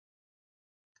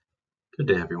Good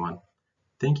day, everyone.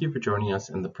 Thank you for joining us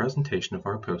in the presentation of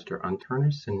our poster on Turner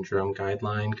Syndrome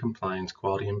Guideline Compliance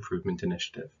Quality Improvement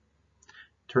Initiative.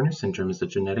 Turner syndrome is a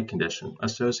genetic condition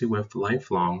associated with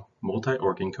lifelong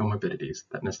multi-organ comorbidities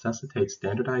that necessitate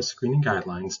standardized screening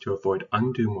guidelines to avoid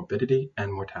undue morbidity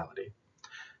and mortality.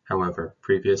 However,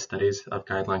 previous studies of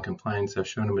guideline compliance have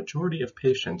shown a majority of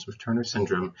patients with Turner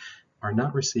syndrome are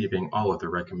not receiving all of the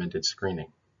recommended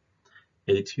screening.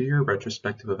 A 2-year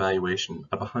retrospective evaluation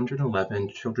of 111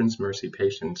 Children's Mercy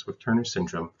patients with Turner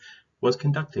syndrome was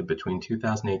conducted between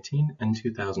 2018 and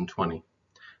 2020.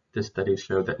 This study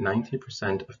showed that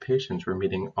 90% of patients were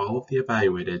meeting all of the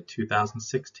evaluated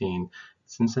 2016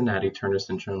 Cincinnati Turner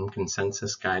syndrome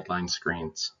consensus guideline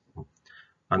screens.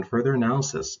 On further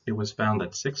analysis, it was found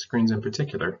that 6 screens in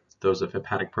particular, those of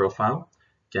hepatic profile,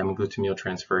 gamma-glutamyl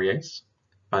transferase,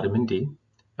 vitamin D,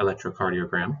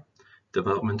 electrocardiogram,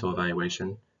 developmental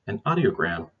evaluation, and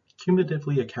audiogram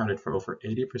cumulatively accounted for over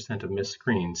 80% of missed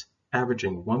screens,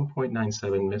 averaging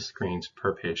 1.97 missed screens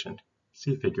per patient.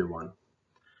 See Figure 1.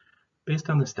 Based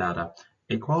on this data,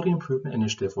 a quality improvement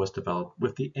initiative was developed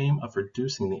with the aim of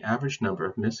reducing the average number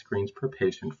of missed screens per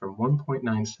patient from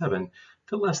 1.97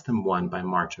 to less than 1 by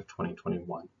March of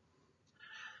 2021.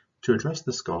 To address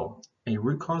this goal, a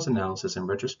root cause analysis and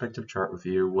retrospective chart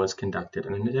review was conducted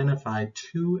and identified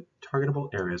 2 targetable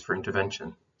areas for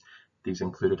intervention. These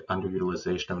included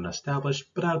underutilization of an established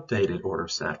but outdated order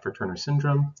set for Turner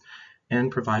syndrome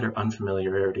and provider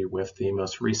unfamiliarity with the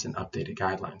most recent updated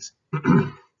guidelines.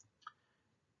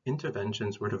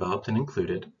 Interventions were developed and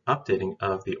included updating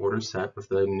of the order set with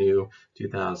the new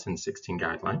 2016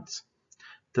 guidelines,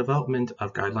 development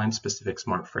of guideline-specific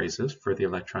smart phrases for the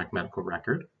electronic medical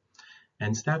record,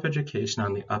 and staff education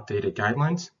on the updated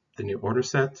guidelines, the new order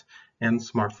set, and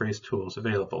smart phrase tools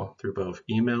available through both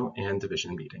email and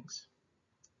division meetings.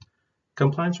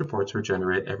 Compliance reports were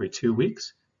generated every 2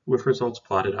 weeks, with results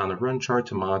plotted on the run chart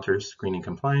to monitor screening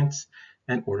compliance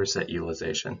and order set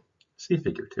utilization. See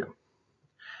Figure 2.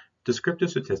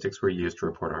 Descriptive statistics were used to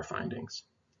report our findings.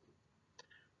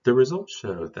 The results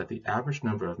showed that the average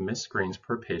number of missed screens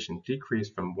per patient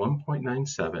decreased from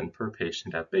 1.97 per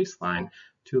patient at baseline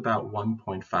to about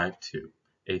 1.52,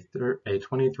 a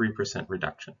 23%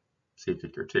 reduction. See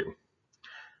Figure 2.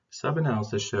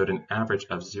 Sub-analysis showed an average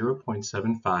of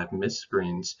 0.75 missed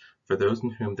screens for those in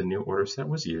whom the new order set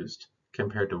was used,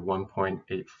 compared to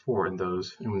 1.84 in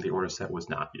those whom the order set was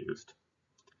not used.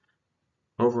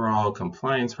 Overall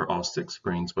compliance for all 6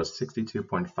 screens was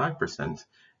 62.5%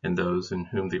 in those in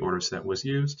whom the order set was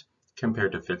used,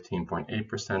 compared to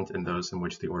 15.8% in those in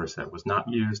which the order set was not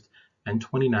used, and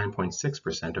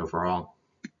 29.6% overall.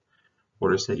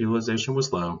 Order set utilization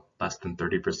was low, less than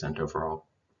 30% overall.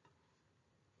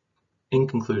 In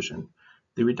conclusion,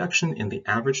 the reduction in the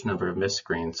average number of missed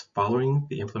screens following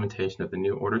the implementation of the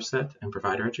new order set and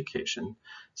provider education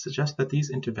suggests that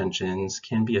these interventions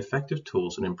can be effective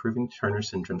tools in improving Turner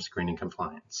syndrome screening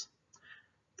compliance.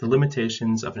 The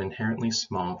limitations of an inherently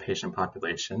small patient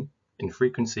population,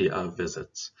 infrequency of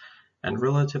visits, and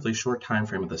relatively short time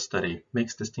frame of the study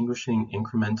makes distinguishing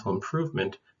incremental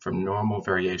improvement from normal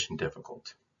variation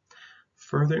difficult.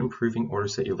 Further improving order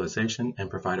set utilization and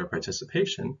provider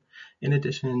participation, in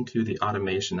addition to the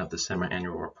automation of the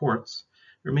semi-annual reports,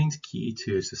 remains key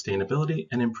to sustainability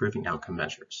and improving outcome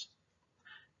measures.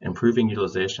 Improving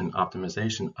utilization and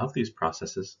optimization of these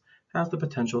processes have the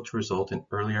potential to result in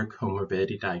earlier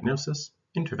comorbidity diagnosis,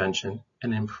 intervention,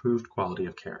 and improved quality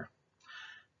of care.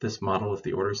 This model of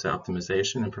the order set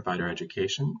optimization and provider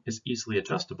education is easily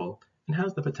adjustable and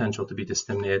has the potential to be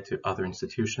disseminated to other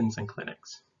institutions and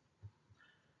clinics.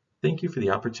 Thank you for the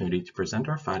opportunity to present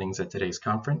our findings at today's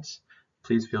conference.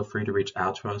 Please feel free to reach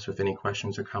out to us with any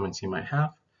questions or comments you might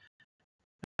have.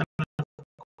 And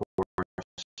of course,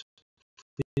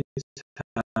 please